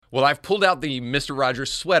Well, I've pulled out the Mr.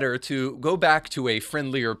 Rogers sweater to go back to a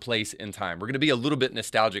friendlier place in time. We're going to be a little bit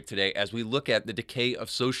nostalgic today as we look at the decay of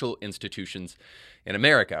social institutions in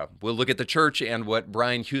America. We'll look at the church and what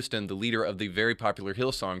Brian Houston, the leader of the very popular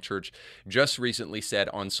Hillsong Church, just recently said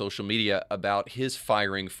on social media about his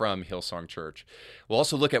firing from Hillsong Church. We'll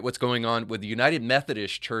also look at what's going on with the United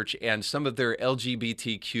Methodist Church and some of their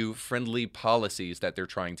LGBTQ-friendly policies that they're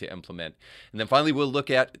trying to implement. And then finally, we'll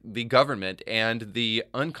look at the government and the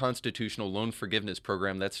unconstitutional loan forgiveness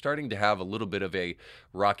program that's starting to have a little bit of a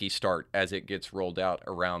rocky start as it gets rolled out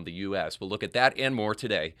around the U.S. We'll look at that and more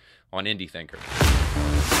today on Indie Thinker.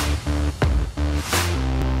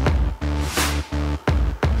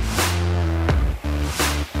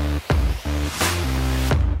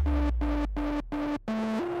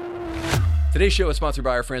 Today's show is sponsored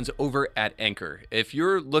by our friends over at Anchor. If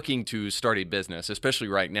you're looking to start a business, especially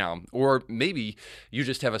right now, or maybe you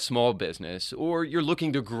just have a small business, or you're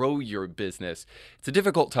looking to grow your business, it's a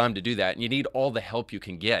difficult time to do that, and you need all the help you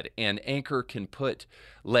can get. And Anchor can put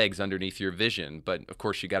legs underneath your vision, but of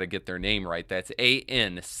course you got to get their name right. That's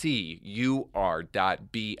ANCUR.biz,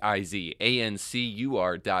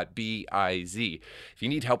 ANCUR.biz. If you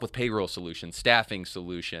need help with payroll solutions, staffing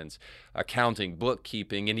solutions, accounting,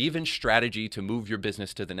 bookkeeping, and even strategy to move your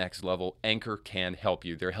business to the next level, Anchor can help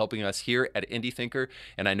you. They're helping us here at Indie Thinker,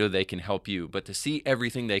 and I know they can help you. But to see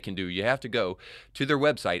everything they can do, you have to go to their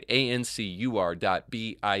website,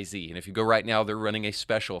 ANCUR.biz. And if you go right now, they're running a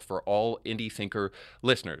special for all Indie Thinker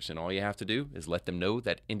listeners, and all you have to do is let them know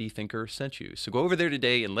that Indie Thinker sent you. So go over there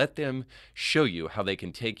today and let them show you how they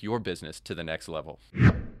can take your business to the next level.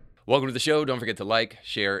 Welcome to the show. Don't forget to like,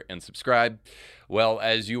 share, and subscribe. Well,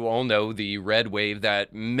 as you all know, the red wave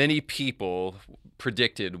that many people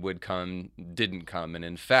predicted would come didn't come. And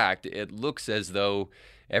in fact, it looks as though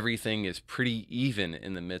everything is pretty even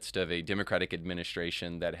in the midst of a Democratic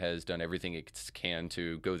administration that has done everything it can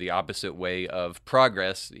to go the opposite way of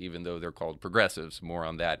progress, even though they're called progressives. More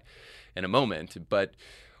on that in a moment. But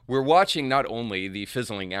we're watching not only the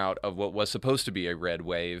fizzling out of what was supposed to be a red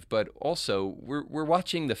wave, but also we're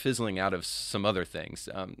watching the fizzling out of some other things,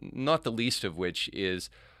 not the least of which is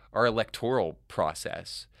our electoral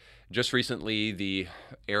process. Just recently, the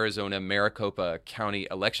Arizona Maricopa County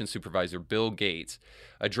election supervisor, Bill Gates,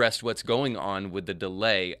 addressed what's going on with the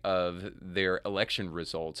delay of their election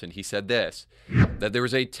results. And he said this, that there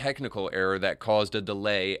was a technical error that caused a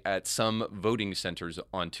delay at some voting centers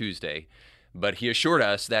on Tuesday. But he assured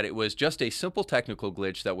us that it was just a simple technical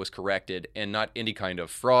glitch that was corrected and not any kind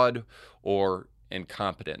of fraud or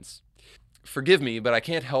incompetence. Forgive me, but I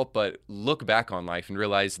can't help but look back on life and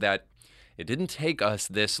realize that it didn't take us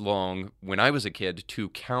this long when I was a kid to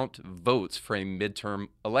count votes for a midterm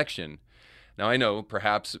election. Now, I know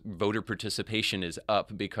perhaps voter participation is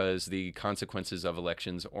up because the consequences of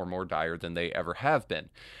elections are more dire than they ever have been.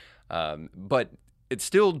 But it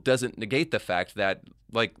still doesn't negate the fact that,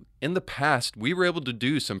 like, in the past, we were able to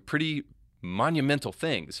do some pretty monumental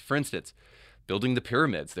things. For instance, building the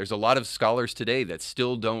pyramids. There's a lot of scholars today that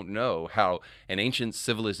still don't know how an ancient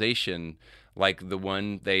civilization like the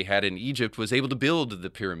one they had in Egypt was able to build the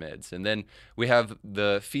pyramids. And then we have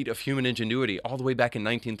the feat of human ingenuity all the way back in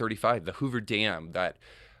 1935, the Hoover Dam that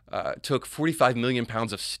took 45 million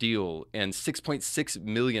pounds of steel and 6.6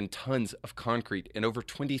 million tons of concrete and over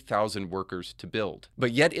 20,000 workers to build.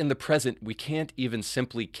 But yet in the present, we can't even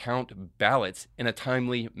simply count ballots in a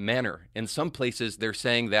timely manner. In some places, they're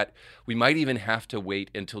saying that we might even have to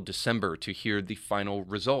wait until December to hear the final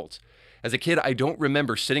results. As a kid, I don't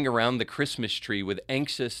remember sitting around the Christmas tree with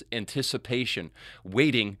anxious anticipation,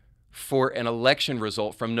 waiting for an election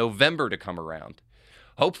result from November to come around.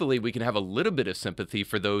 Hopefully, we can have a little bit of sympathy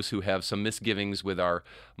for those who have some misgivings with our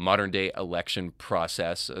modern-day election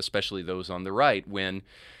process, especially those on the right, when,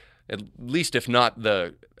 at least if not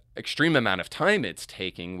the extreme amount of time it's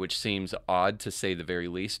taking, which seems odd to say the very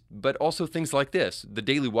least, but also things like this. The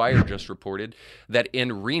Daily Wire just reported that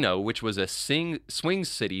in Reno, which was a swing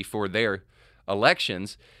city for their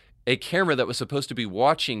elections, a camera that was supposed to be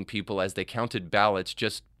watching people as they counted ballots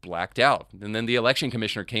just blacked out. And then the election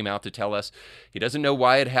commissioner came out to tell us he doesn't know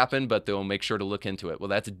why it happened, but they'll make sure to look into it. Well,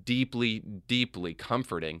 that's deeply, deeply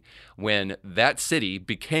comforting when that city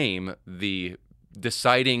became the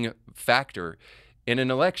deciding factor in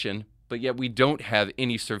an election, but yet we don't have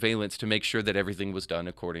any surveillance to make sure that everything was done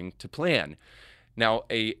according to plan. Now,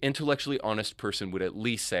 a intellectually honest person would at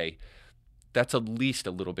least say that's at least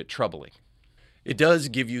a little bit troubling. It does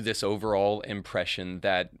give you this overall impression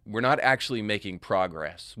that we're not actually making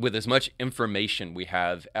progress. With as much information we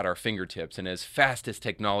have at our fingertips and as fast as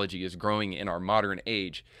technology is growing in our modern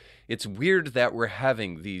age, It's weird that we're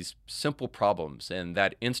having these simple problems and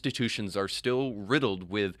that institutions are still riddled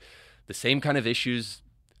with the same kind of issues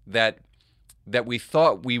that we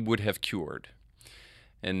thought we would have cured,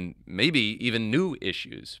 and maybe even new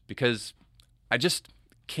issues, because I just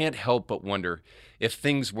can't help but wonder if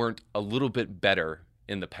things weren't a little bit better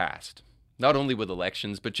in the past, not only with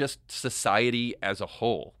elections, but just society as a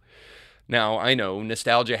whole. Now, I know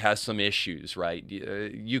nostalgia has some issues, right?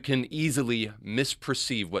 You can easily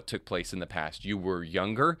misperceive what took place in the past. You were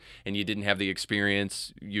younger and you didn't have the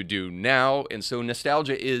experience you do now, and so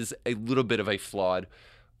nostalgia is a little bit of a flawed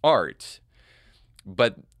art.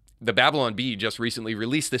 But the Babylon Bee just recently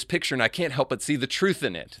released this picture, and I can't help but see the truth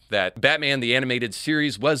in it, that Batman the Animated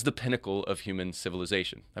Series was the pinnacle of human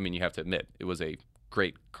civilization. I mean, you have to admit, it was a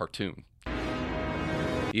great cartoon.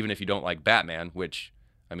 Even if you don't like Batman, which,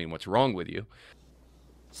 I mean, what's wrong with you?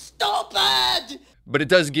 Stupid! But it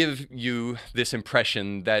does give you this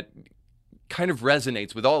impression that kind of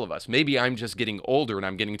resonates with all of us. Maybe I'm just getting older and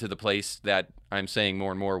I'm getting to the place that I'm saying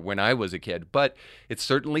more and more when I was a kid, but it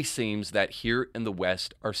certainly seems that here in the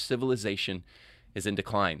West, our civilization is in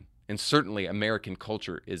decline, and certainly American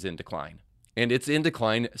culture is in decline. And it's in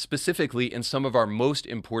decline specifically in some of our most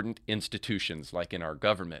important institutions, like in our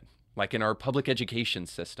government, like in our public education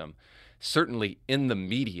system, certainly in the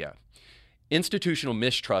media. Institutional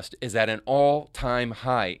mistrust is at an all-time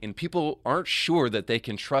high, and people aren't sure that they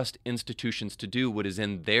can trust institutions to do what is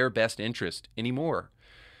in their best interest anymore.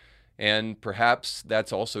 And perhaps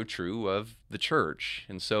that's also true of the church.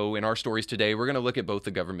 And so in our stories today, we're going to look at both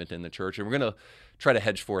the government and the church, and we're going to try to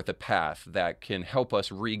hedge forth a path that can help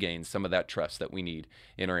us regain some of that trust that we need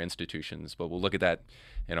in our institutions. But we'll look at that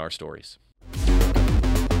in our stories.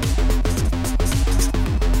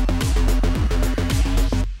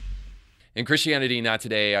 In Christianity Not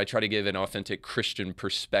Today, I try to give an authentic Christian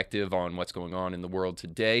perspective on what's going on in the world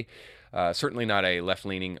today. Certainly not a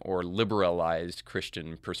left-leaning or liberalized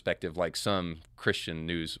Christian perspective like some Christian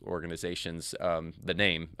news organizations. The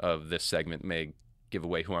name of this segment may give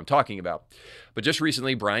away who I'm talking about. But just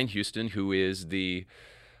recently, Brian Houston, who is the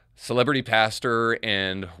celebrity pastor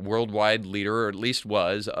and worldwide leader, or at least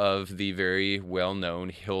was, of the very well-known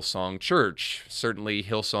Hillsong Church. Certainly,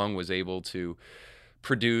 Hillsong was able to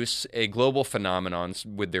produce a global phenomenon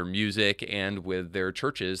with their music and with their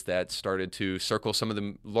churches that started to circle some of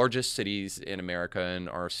the largest cities in America and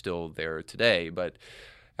are still there today. But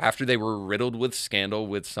after they were riddled with scandal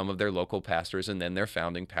with some of their local pastors and then their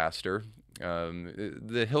founding pastor,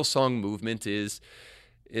 the Hillsong movement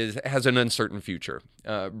has an uncertain future.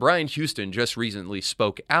 Brian Houston just recently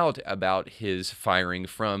spoke out about his firing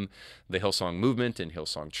from the Hillsong movement and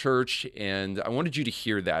Hillsong Church, and I wanted you to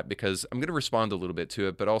hear that because I'm going to respond a little bit to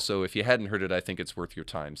it, but also if you hadn't heard it, I think it's worth your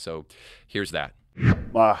time. So here's that.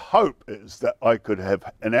 My hope is that I could have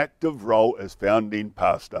an active role as founding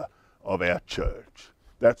pastor of our church.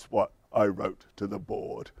 That's what I wrote to the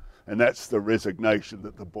board, and that's the resignation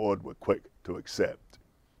that the board were quick to accept.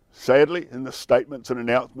 Sadly, in the statements and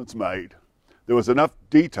announcements made, there was enough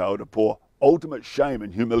detail to pour ultimate shame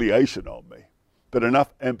and humiliation on me, but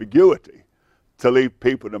enough ambiguity to leave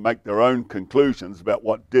people to make their own conclusions about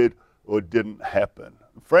what did or didn't happen.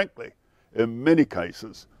 Frankly, in many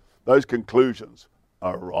cases, those conclusions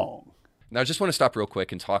are wrong. Now, I just want to stop real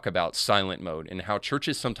quick and talk about silent mode and how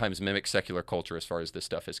churches sometimes mimic secular culture as far as this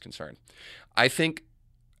stuff is concerned. I think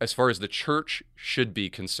as far as the church should be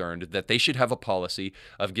concerned, that they should have a policy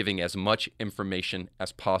of giving as much information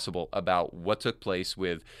as possible about what took place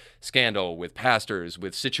with scandal, with pastors,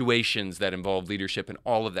 with situations that involve leadership and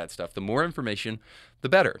all of that stuff. The more information, the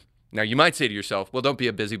better. Now, you might say to yourself, well, don't be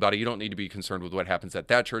a busybody. You don't need to be concerned with what happens at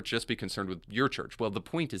that church. Just be concerned with your church. Well, the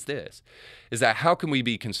point is this, is that how can we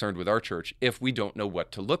be concerned with our church if we don't know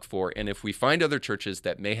what to look for? And if we find other churches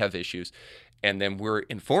that may have issues and then we're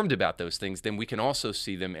informed about those things, then we can also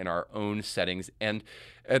see them in our own settings. And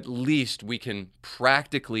at least we can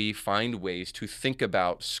practically find ways to think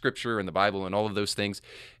about Scripture and the Bible and all of those things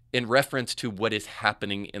in reference to what is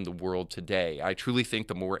happening in the world today. I truly think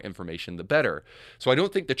the more information, the better. So I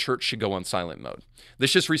don't think the church should go on silent mode.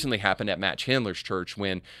 This just recently happened at Matt Chandler's church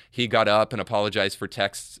when he got up and apologized for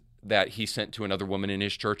texts that he sent to another woman in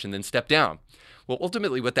his church and then stepped down. Well,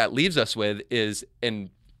 ultimately what that leaves us with is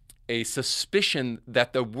a suspicion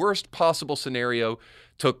that the worst possible scenario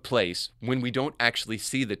took place when we don't actually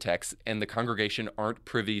see the text and the congregation aren't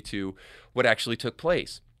privy to what actually took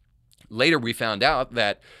place. Later, we found out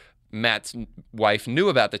that Matt's wife knew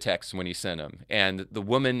about the texts when he sent them. And the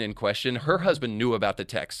woman in question, her husband knew about the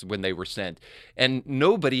texts when they were sent. And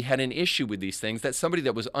nobody had an issue with these things. That somebody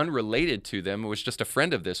that was unrelated to them, was just a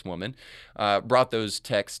friend of this woman, brought those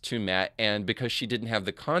texts to Matt. And because she didn't have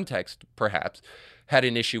the context, perhaps, had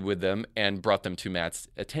an issue with them and brought them to Matt's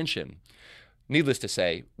attention. Needless to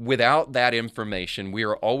say, without that information, we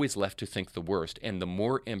are always left to think the worst, and the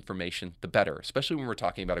more information, the better, especially when we're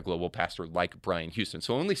talking about a global pastor like Brian Houston.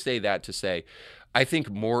 So I only say that to say, I think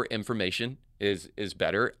more information is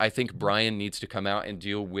better. I think Brian needs to come out and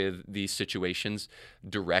deal with these situations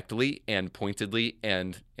directly and pointedly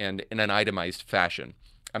and in an itemized fashion.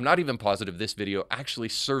 I'm not even positive this video actually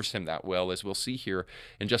serves him that well, as we'll see here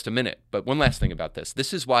in just a minute. But one last thing about this.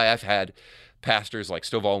 This is why I've had pastors like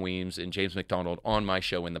Stovall Weems and James MacDonald on my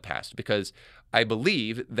show in the past, because I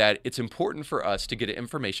believe that it's important for us to get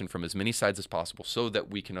information from as many sides as possible so that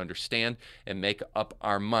we can understand and make up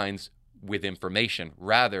our minds with information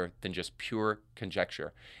rather than just pure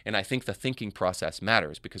conjecture. And I think the thinking process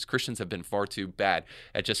matters, because Christians have been far too bad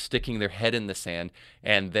at just sticking their head in the sand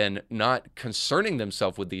and then not concerning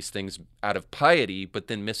themselves with these things out of piety, but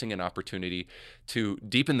then missing an opportunity to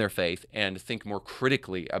deepen their faith and think more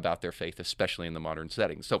critically about their faith, especially in the modern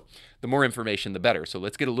setting. So the more information, the better. So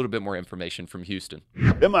let's get a little bit more information from Houston.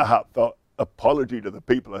 In my heartfelt apology to the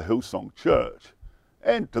people of Hillsong Church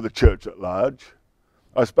and to the church at large,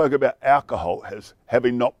 I spoke about alcohol as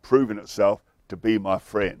having not proven itself to be my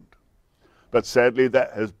friend. But sadly,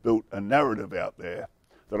 that has built a narrative out there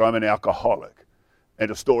that I'm an alcoholic, and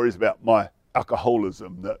the stories about my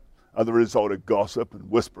alcoholism that are the result of gossip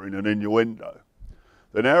and whispering and innuendo.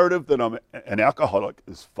 The narrative that I'm an alcoholic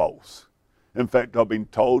is false. In fact, I've been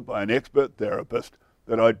told by an expert therapist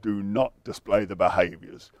that I do not display the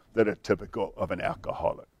behaviors that are typical of an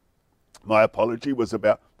alcoholic. My apology was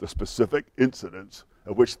about the specific incidents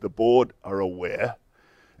of which the board are aware,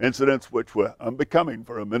 incidents which were unbecoming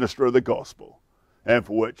for a minister of the gospel, and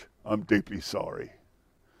for which I'm deeply sorry.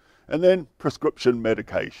 And then prescription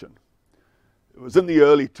medication. It was in the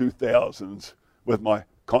early 2000s, with my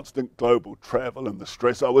constant global travel and the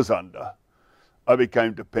stress I was under, I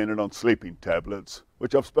became dependent on sleeping tablets,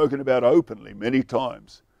 which I've spoken about openly many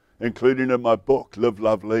times, including in my book, Live,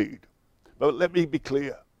 Love, Lead. But let me be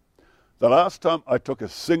clear. The last time I took a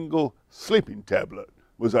single sleeping tablet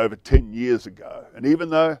was over 10 years ago. And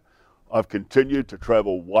even though I've continued to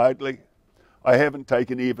travel widely, I haven't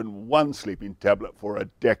taken even one sleeping tablet for a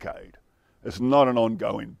decade. It's not an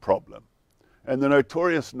ongoing problem. And the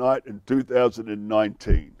notorious night in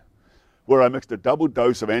 2019, where I mixed a double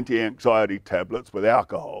dose of anti-anxiety tablets with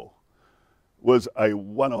alcohol, was a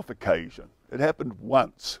one-off occasion. It happened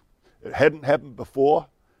once. It hadn't happened before,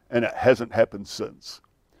 and it hasn't happened since.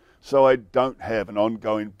 So I don't have an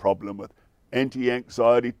ongoing problem with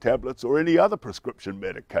anti-anxiety tablets or any other prescription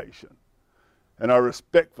medication. And I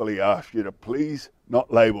respectfully ask you to please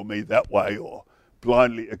not label me that way or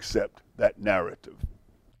blindly accept that narrative.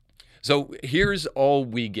 So here's all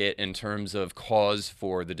we get in terms of cause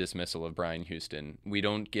for the dismissal of Brian Houston. We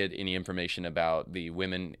don't get any information about the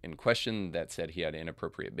women in question that said he had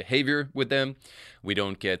inappropriate behavior with them. We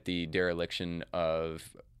don't get the dereliction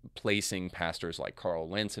of placing pastors like Carl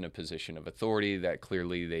Lentz in a position of authority that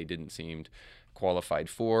clearly they didn't seem qualified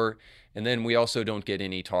for. And then we also don't get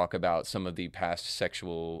any talk about some of the past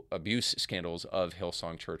sexual abuse scandals of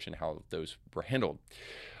Hillsong Church and how those were handled.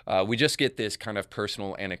 We just get this kind of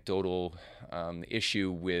anecdotal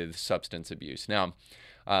issue with substance abuse. Now,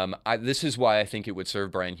 this is why I think it would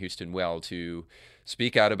serve Brian Houston well to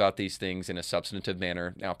speak out about these things in a substantive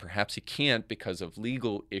manner. Now, perhaps he can't because of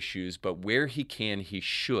legal issues, but where he can, he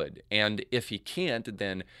should. And if he can't,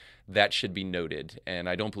 then that should be noted. And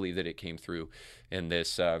I don't believe that it came through in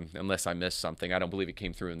this, unless I missed something. I don't believe it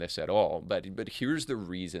came through in this at all. But here's the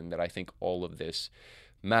reason that I think all of this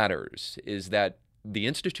matters, is that the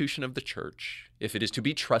institution of the church, if it is to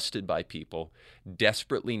be trusted by people,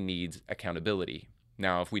 desperately needs accountability.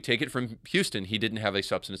 Now, if we take it from Houston, he didn't have a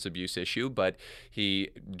substance abuse issue, but he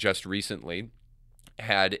just recently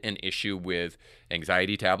had an issue with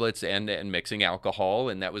anxiety tablets and mixing alcohol,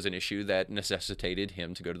 and that was an issue that necessitated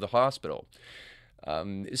him to go to the hospital.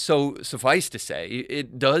 So suffice to say,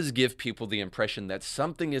 it does give people the impression that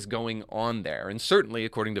something is going on there. And certainly,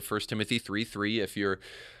 according to 1 Timothy 3:3,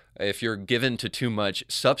 if you're given to too much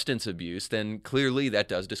substance abuse, then clearly that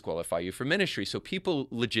does disqualify you from ministry. So people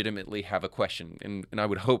legitimately have a question, and I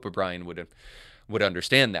would hope Brian would would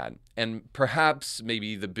understand that. And perhaps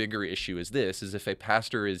maybe the bigger issue is this, is if a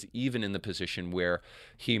pastor is even in the position where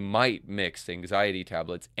he might mix anxiety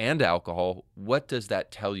tablets and alcohol, what does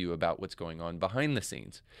that tell you about what's going on behind the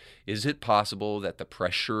scenes? Is it possible that the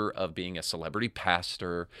pressure of being a celebrity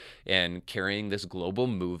pastor and carrying this global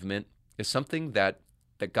movement is something that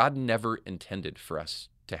God never intended for us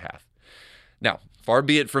to have? Now, far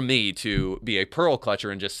be it from me to be a pearl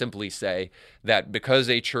clutcher and just simply say that because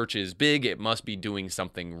a church is big, it must be doing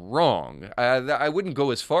something wrong. I wouldn't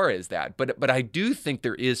go as far as that, but I do think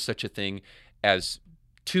there is such a thing as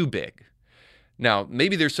too big. Now,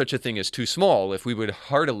 maybe there's such a thing as too small. If we would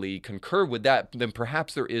heartily concur with that, then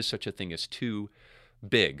perhaps there is such a thing as too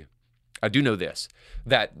big. I do know this,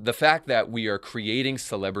 that the fact that we are creating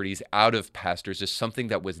celebrities out of pastors is something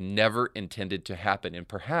that was never intended to happen. And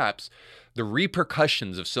perhaps the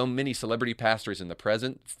repercussions of so many celebrity pastors in the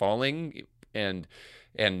present falling and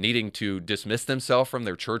needing to dismiss themselves from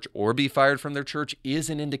their church or be fired from their church is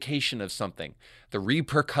an indication of something. The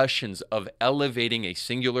repercussions of elevating a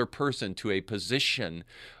singular person to a position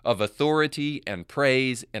of authority and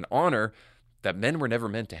praise and honor that men were never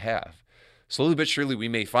meant to have. Slowly but surely, we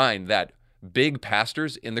may find that big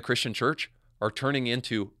pastors in the Christian church are turning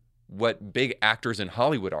into what big actors in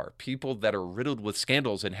Hollywood are, people that are riddled with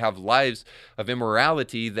scandals and have lives of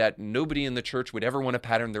immorality that nobody in the church would ever want to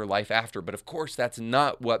pattern their life after. But of course, that's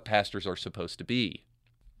not what pastors are supposed to be.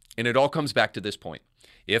 And it all comes back to this point.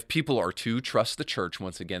 If people are to trust the church,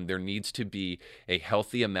 once again, there needs to be a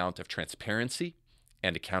healthy amount of transparency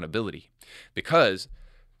and accountability, because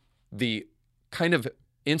the kind of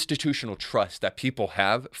institutional trust that people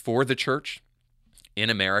have for the church in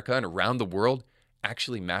America and around the world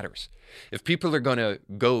actually matters. If people are going to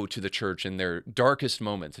go to the church in their darkest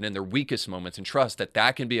moments and in their weakest moments and trust that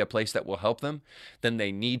that can be a place that will help them, then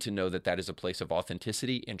they need to know that that is a place of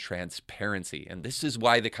authenticity and transparency. And this is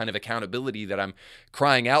why the kind of accountability that I'm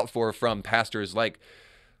crying out for from pastors like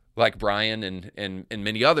Brian and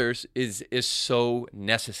many others is so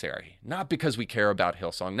necessary. Not because we care about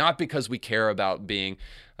Hillsong, not because we care about being,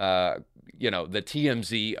 the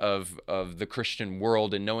TMZ of the Christian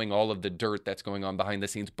world and knowing all of the dirt that's going on behind the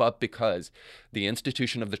scenes, but because the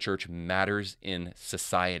institution of the church matters in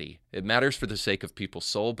society. It matters for the sake of people's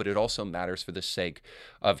soul, but it also matters for the sake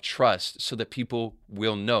of trust, so that people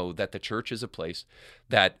will know that the church is a place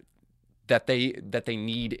that they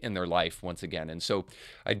need in their life once again. And so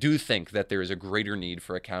I do think that there is a greater need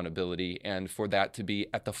for accountability and for that to be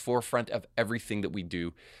at the forefront of everything that we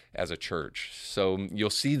do as a church. So you'll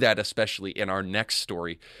see that especially in our next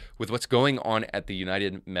story with what's going on at the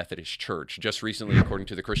United Methodist Church. Just recently, according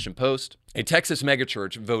to the Christian Post, a Texas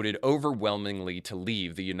megachurch voted overwhelmingly to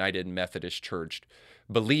leave the United Methodist Church,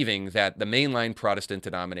 believing that the mainline Protestant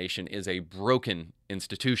denomination is a broken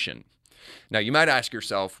institution. Now, you might ask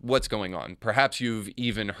yourself, what's going on? Perhaps you've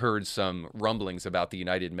even heard some rumblings about the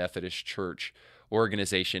United Methodist Church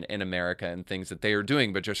organization in America and things that they are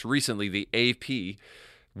doing. But just recently, the AP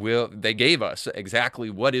they gave us exactly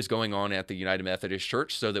what is going on at the United Methodist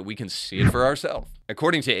Church so that we can see it for ourselves.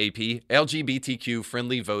 According to AP,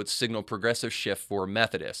 LGBTQ-friendly votes signal progressive shift for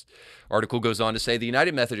Methodists. Article goes on to say the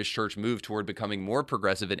United Methodist Church moved toward becoming more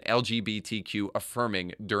progressive and LGBTQ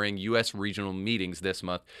affirming during U.S. regional meetings this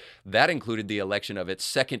month. That included the election of its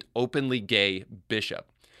second openly gay bishop.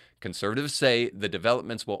 Conservatives say the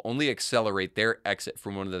developments will only accelerate their exit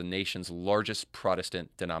from one of the nation's largest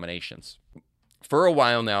Protestant denominations. For a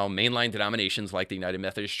while now, mainline denominations like the United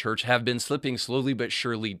Methodist Church have been slipping slowly but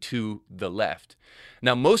surely to the left.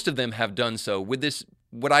 Now, most of them have done so with this,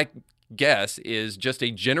 what I guess is just a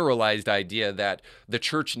generalized idea that the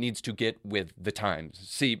church needs to get with the times.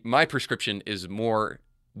 See, my prescription is more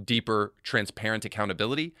deeper, transparent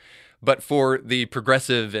accountability. But for the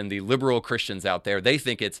progressive and the liberal Christians out there, they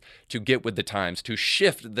think it's to get with the times, to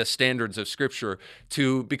shift the standards of Scripture,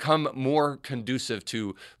 to become more conducive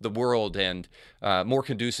to the world and more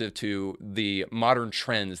conducive to the modern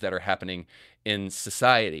trends that are happening in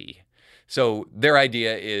society. So their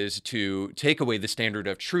idea is to take away the standard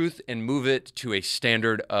of truth and move it to a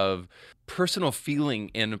standard of personal feeling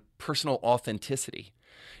and personal authenticity.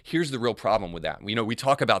 Here's the real problem with that. We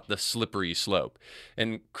talk about the slippery slope.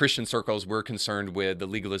 In Christian circles, we're concerned with the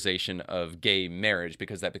legalization of gay marriage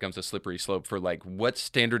because that becomes a slippery slope for what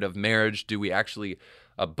standard of marriage do we actually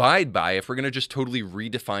abide by if we're going to just totally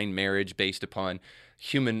redefine marriage based upon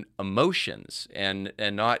human emotions and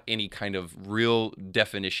not any kind of real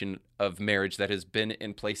definition of marriage that has been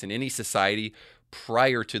in place in any society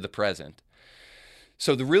prior to the present.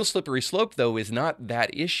 So the real slippery slope, though, is not that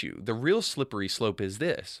issue. The real slippery slope is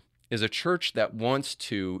this. is a church that wants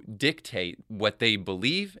to dictate what they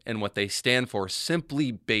believe and what they stand for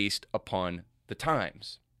simply based upon the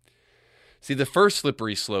times. See, the first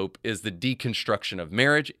slippery slope is the deconstruction of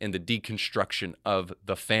marriage and the deconstruction of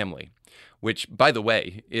the family, which, by the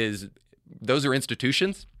way, those are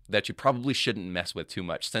institutions that you probably shouldn't mess with too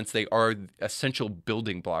much, since they are essential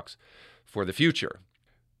building blocks for the future.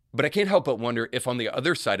 But I can't help but wonder if on the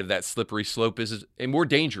other side of that slippery slope is a more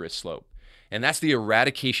dangerous slope, and that's the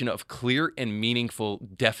eradication of clear and meaningful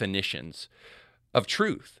definitions of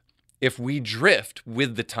truth. If we drift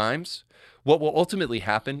with the times, what will ultimately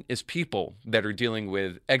happen is people that are dealing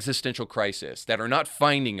with existential crisis, that are not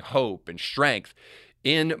finding hope and strength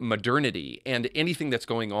in modernity and anything that's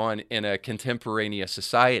going on in a contemporaneous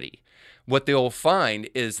society, what they'll find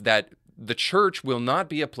is that the church will not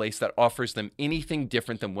be a place that offers them anything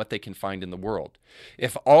different than what they can find in the world.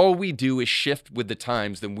 If all we do is shift with the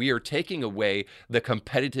times, then we are taking away the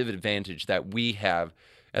competitive advantage that we have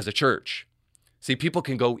as a church. See, people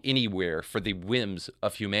can go anywhere for the whims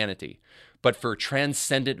of humanity, but for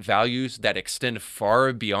transcendent values that extend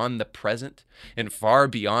far beyond the present and far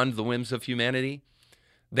beyond the whims of humanity,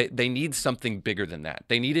 they need something bigger than that.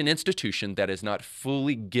 They need an institution that is not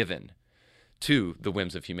fully given to the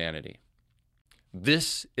whims of humanity.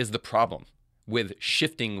 This is the problem with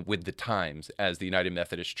shifting with the times, as the United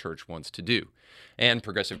Methodist Church wants to do, and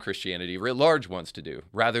progressive Christianity writ large wants to do,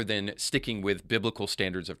 rather than sticking with biblical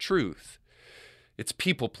standards of truth. It's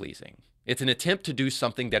people-pleasing. It's an attempt to do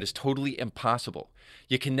something that is totally impossible.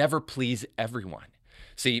 You can never please everyone.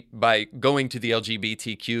 See, by going to the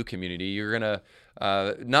LGBTQ community, you're going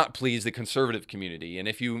to not please the conservative community. And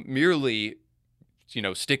if you merely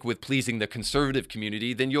stick with pleasing the conservative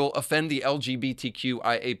community, then you'll offend the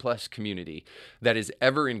LGBTQIA plus community that is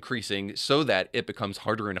ever increasing, so that it becomes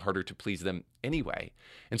harder and harder to please them anyway.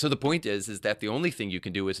 And so the point is that the only thing you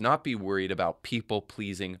can do is not be worried about people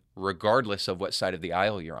pleasing regardless of what side of the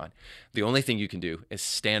aisle you're on. The only thing you can do is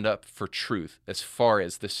stand up for truth as far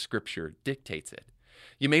as the scripture dictates it.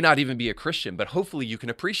 You may not even be a Christian, but hopefully you can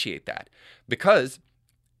appreciate that, because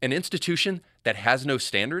an institution that has no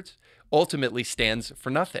standards ultimately stands for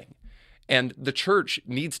nothing. And the church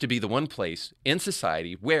needs to be the one place in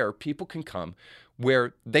society where people can come,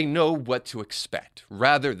 where they know what to expect,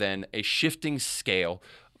 rather than a shifting scale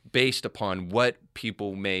based upon what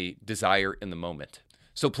people may desire in the moment.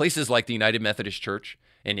 So places like the United Methodist Church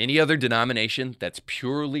and any other denomination that's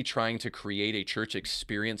purely trying to create a church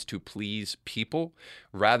experience to please people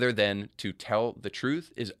rather than to tell the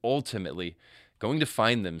truth is ultimately going to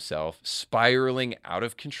find themselves spiraling out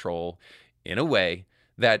of control in a way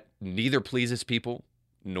that neither pleases people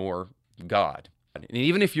nor God. And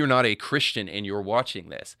even if you're not a Christian and you're watching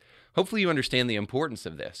this, hopefully you understand the importance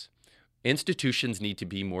of this. Institutions need to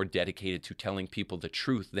be more dedicated to telling people the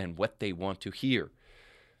truth than what they want to hear.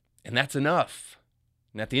 And that's enough.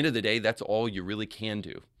 And at the end of the day, that's all you really can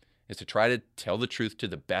do, is to try to tell the truth to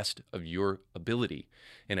the best of your ability.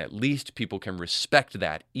 And at least people can respect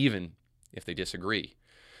that, even if they disagree.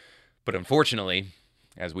 But unfortunately,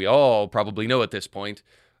 as we all probably know at this point,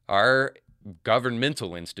 our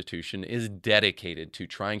governmental institution is dedicated to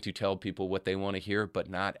trying to tell people what they want to hear, but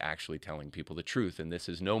not actually telling people the truth. And this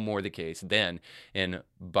is no more the case than in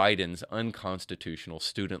Biden's unconstitutional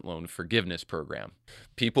student loan forgiveness program.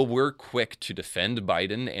 People were quick to defend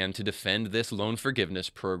Biden and to defend this loan forgiveness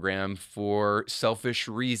program for selfish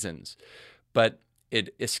reasons. But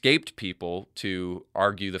it escaped people to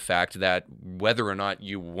argue the fact that whether or not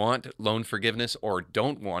you want loan forgiveness or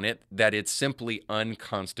don't want it, that it's simply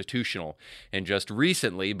unconstitutional. And just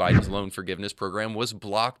recently, Biden's loan forgiveness program was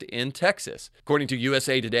blocked in Texas. According to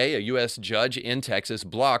USA Today, a U.S. judge in Texas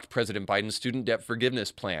blocked President Biden's student debt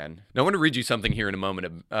forgiveness plan. Now, I want to read you something here in a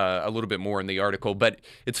moment, a little bit more in the article, but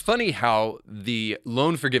it's funny how the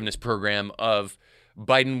loan forgiveness program of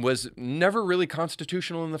Biden was never really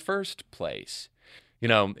constitutional in the first place.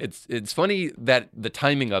 It's funny that the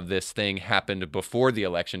timing of this thing happened before the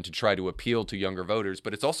election to try to appeal to younger voters,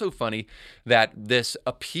 but it's also funny that this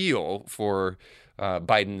appeal for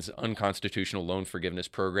Biden's unconstitutional loan forgiveness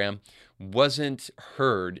program wasn't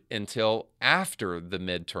heard until after the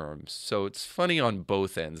midterms. So it's funny on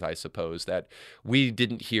both ends, I suppose, that we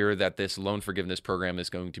didn't hear that this loan forgiveness program is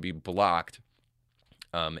going to be blocked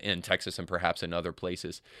in Texas and perhaps in other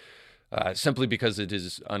places. Simply because it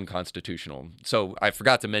is unconstitutional. So I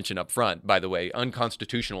forgot to mention up front, by the way,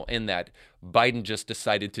 unconstitutional in that Biden just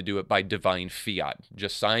decided to do it by divine fiat,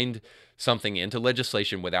 just signed something into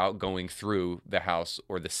legislation without going through the House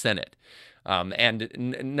or the Senate.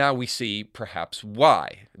 And now we see perhaps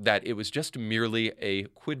why, that it was just merely a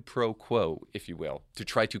quid pro quo, if you will, to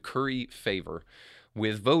try to curry favor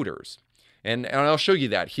with voters. And I'll show you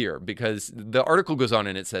that here because the article goes on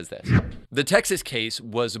and it says this. The Texas case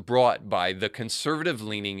was brought by the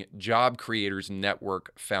conservative-leaning Job Creators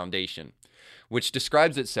Network Foundation, which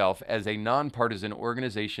describes itself as a nonpartisan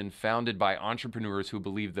organization founded by entrepreneurs who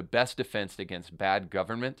believe the best defense against bad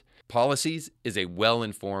government policies is a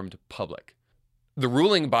well-informed public. The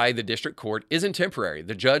ruling by the district court isn't temporary.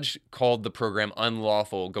 The judge called the program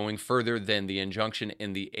unlawful, going further than the injunction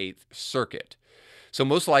in the Eighth Circuit. So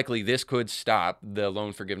most likely this could stop the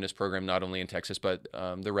loan forgiveness program, not only in Texas, but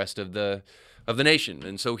the rest of the nation.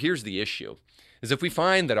 And so here's the issue, is if we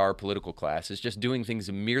find that our political class is just doing things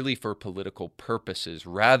merely for political purposes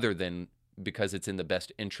rather than because it's in the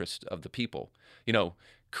best interest of the people,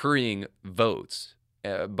 currying votes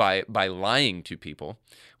by lying to people,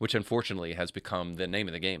 which unfortunately has become the name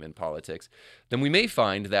of the game in politics, then we may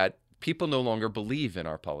find that people no longer believe in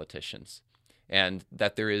our politicians, and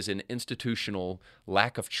that there is an institutional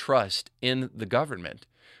lack of trust in the government,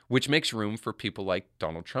 which makes room for people like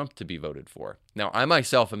Donald Trump to be voted for. Now, I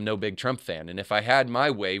myself am no big Trump fan, and if I had my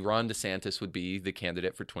way, Ron DeSantis would be the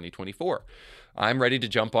candidate for 2024. I'm ready to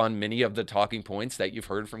jump on many of the talking points that you've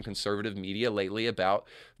heard from conservative media lately about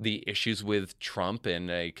the issues with Trump and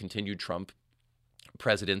a continued Trump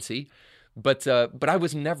presidency, but I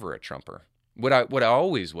was never a Trumper. What I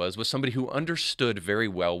always was somebody who understood very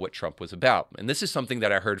well what Trump was about. And this is something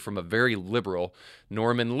that I heard from a very liberal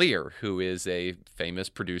Norman Lear, who is a famous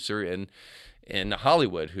producer in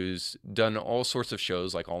Hollywood, who's done all sorts of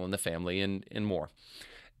shows like All in the Family and more.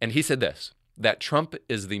 And he said this, that Trump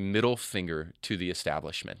is the middle finger to the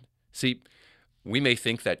establishment. See, we may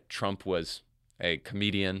think that Trump was a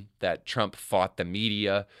comedian, that Trump fought the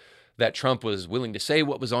media, that Trump was willing to say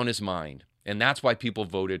what was on his mind. And that's why people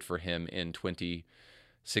voted for him in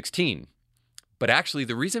 2016. But actually,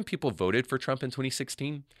 the reason people voted for Trump in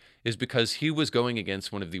 2016 is because he was going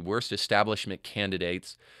against one of the worst establishment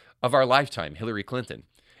candidates of our lifetime, Hillary Clinton.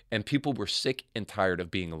 And people were sick and tired of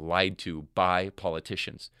being lied to by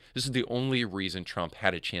politicians. This is the only reason Trump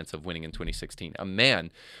had a chance of winning in 2016. A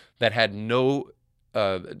man that had no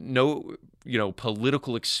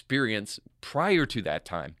political experience prior to that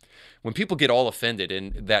time. When people get all offended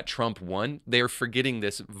and that Trump won, they are forgetting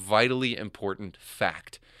this vitally important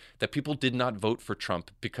fact that people did not vote for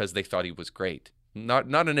Trump because they thought he was great.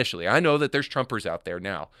 Not initially. I know that there's Trumpers out there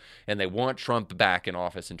now, and they want Trump back in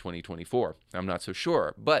office in 2024. I'm not so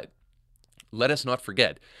sure. But let us not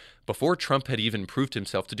forget, before Trump had even proved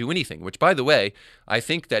himself to do anything, which, by the way, I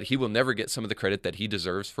think that he will never get some of the credit that he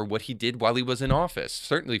deserves for what he did while he was in office.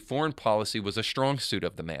 Certainly, foreign policy was a strong suit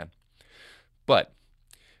of the man. But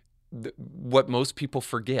what most people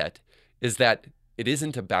forget is that it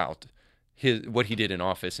isn't about what he did in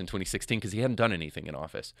office in 2016, because he hadn't done anything in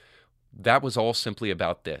office. That was all simply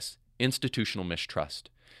about this, institutional mistrust.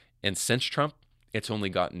 And since Trump, it's only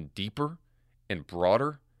gotten deeper and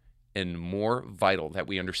broader and more vital that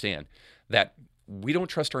we understand that we don't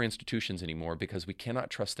trust our institutions anymore because we cannot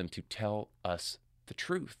trust them to tell us the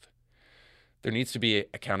truth. There needs to be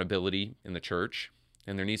accountability in the church,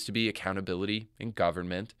 and there needs to be accountability in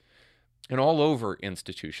government and all over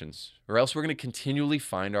institutions, or else we're going to continually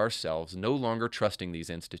find ourselves no longer trusting these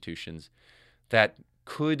institutions that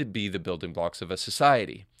could be the building blocks of a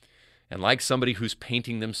society. And like somebody who's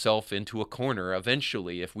painting themselves into a corner,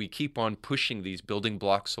 eventually, if we keep on pushing these building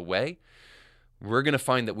blocks away, we're going to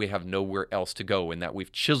find that we have nowhere else to go and that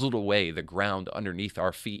we've chiseled away the ground underneath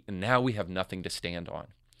our feet, and now we have nothing to stand on.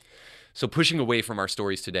 So pushing away from our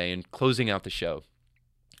stories today and closing out the show,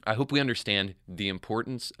 I hope we understand the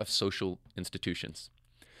importance of social institutions.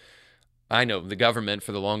 I know the government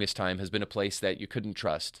for the longest time has been a place that you couldn't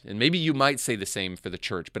trust. And maybe you might say the same for the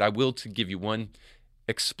church, but I will to give you one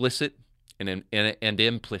explicit and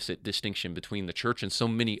implicit distinction between the church and so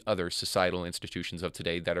many other societal institutions of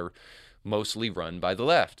today that are mostly run by the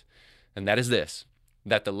left. And that is this,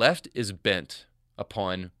 that the left is bent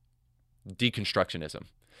upon deconstructionism.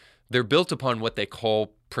 They're built upon what they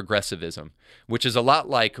call progressivism, which is a lot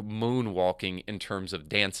like moonwalking in terms of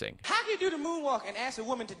dancing. How can you do the moonwalk and ask a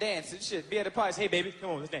woman to dance? It should be at the party. Hey, baby,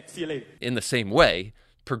 come on, let's dance. See you later. In the same way,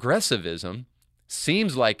 progressivism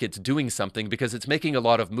seems like it's doing something because it's making a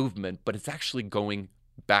lot of movement, but it's actually going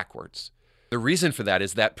backwards. The reason for that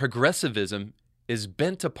is that progressivism is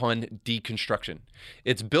bent upon deconstruction.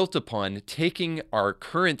 It's built upon taking our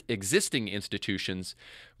current existing institutions,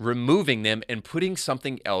 removing them, and putting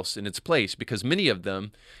something else in its place, because many of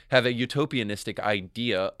them have a utopianistic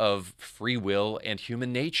idea of free will and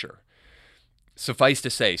human nature. Suffice to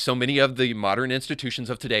say, so many of the modern institutions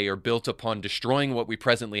of today are built upon destroying what we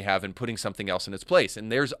presently have and putting something else in its place.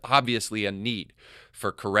 And there's obviously a need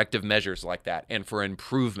for corrective measures like that and for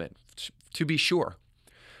improvement, to be sure.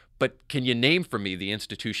 But can you name for me the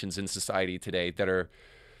institutions in society today that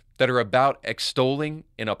are about extolling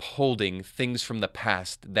and upholding things from the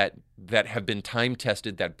past that have been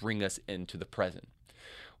time-tested, that bring us into the present?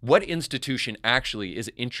 What institution actually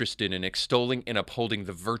is interested in extolling and upholding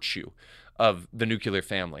the virtue of the nuclear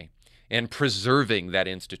family and preserving that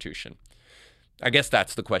institution? I guess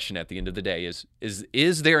that's the question at the end of the day,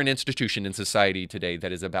 is there an institution in society today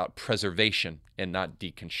that is about preservation and not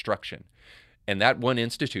deconstruction? And that one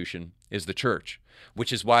institution is the church,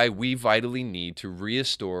 which is why we vitally need to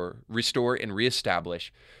restore and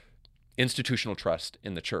reestablish institutional trust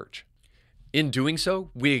in the church. In doing so,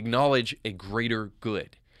 we acknowledge a greater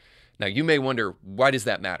good. Now, you may wonder, why does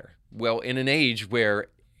that matter? Well, in an age where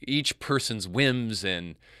each person's whims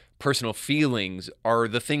and personal feelings are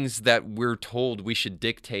the things that we're told we should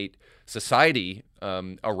dictate society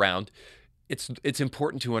around, it's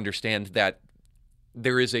important to understand that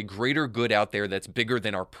there is a greater good out there that's bigger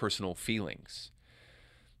than our personal feelings.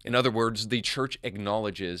 In other words, the church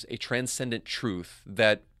acknowledges a transcendent truth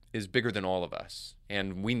that is bigger than all of us,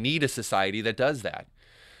 and we need a society that does that.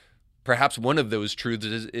 Perhaps one of those truths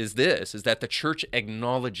is that the church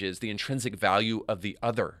acknowledges the intrinsic value of the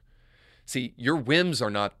other. See, your whims are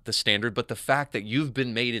not the standard, but the fact that you've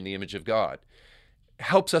been made in the image of God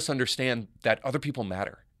helps us understand that other people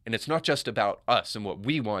matter. And it's not just about us and what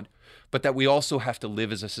we want, but that we also have to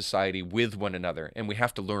live as a society with one another, and we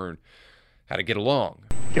have to learn how to get along.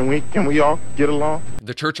 Can we all get along?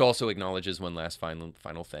 The church also acknowledges one last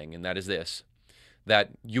final thing, and that is this: that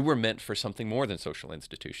you were meant for something more than social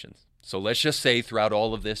institutions. So let's just say throughout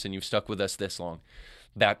all of this, and you've stuck with us this long,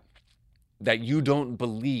 that you don't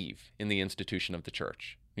believe in the institution of the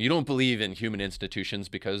church. You don't believe in human institutions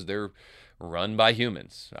because they're run by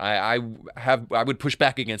humans. I would push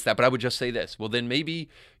back against that, but I would just say this. Well, then maybe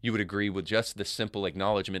you would agree with just the simple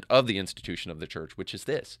acknowledgement of the institution of the church, which is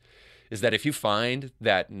this, is that if you find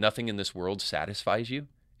that nothing in this world satisfies you,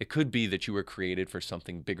 it could be that you were created for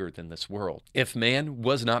something bigger than this world. If man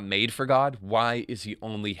was not made for God, why is he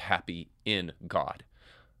only happy in God?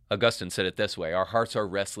 Augustine said it this way: our hearts are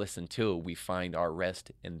restless until we find our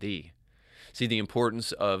rest in thee. See, the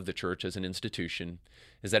importance of the church as an institution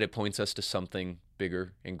is that it points us to something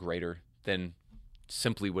bigger and greater than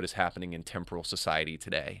simply what is happening in temporal society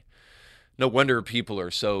today. No wonder people are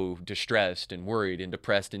so distressed and worried and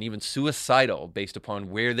depressed and even suicidal based upon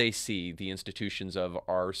where they see the institutions of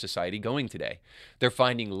our society going today. They're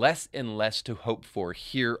finding less and less to hope for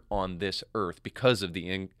here on this earth because of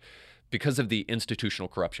the institutional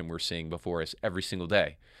corruption we're seeing before us every single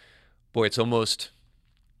day. Boy, it's almost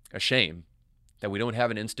a shame that we don't have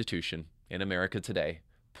an institution in America today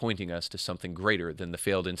pointing us to something greater than the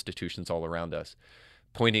failed institutions all around us,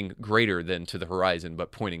 pointing greater than to the horizon,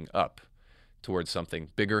 but pointing up towards something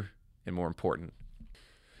bigger and more important.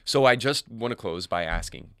 So I just want to close by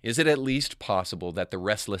asking, is it at least possible that the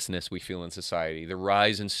restlessness we feel in society, the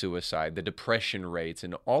rise in suicide, the depression rates,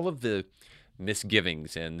 and all of the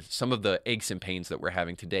misgivings and some of the aches and pains that we're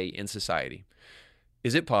having today in society,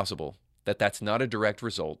 is it possible that that's not a direct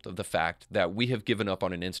result of the fact that we have given up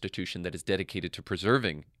on an institution that is dedicated to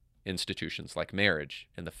preserving institutions like marriage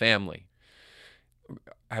and the family?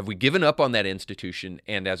 Have we given up on that institution,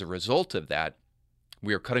 and as a result of that,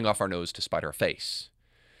 we are cutting off our nose to spite our face?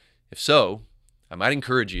 If so, I might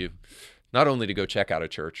encourage you not only to go check out a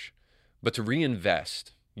church, but to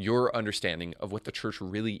reinvest your understanding of what the church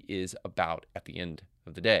really is about at the end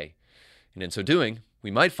of the day. And in so doing,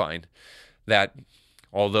 we might find that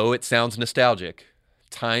although it sounds nostalgic,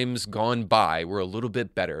 times gone by were a little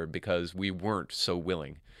bit better because we weren't so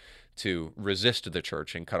willing to resist the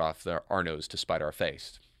church and cut off our nose to spite our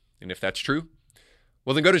face. And if that's true,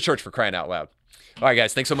 well, then go to church, for crying out loud. All right,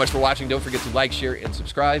 guys, thanks so much for watching. Don't forget to like, share, and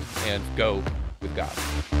subscribe, and go with God.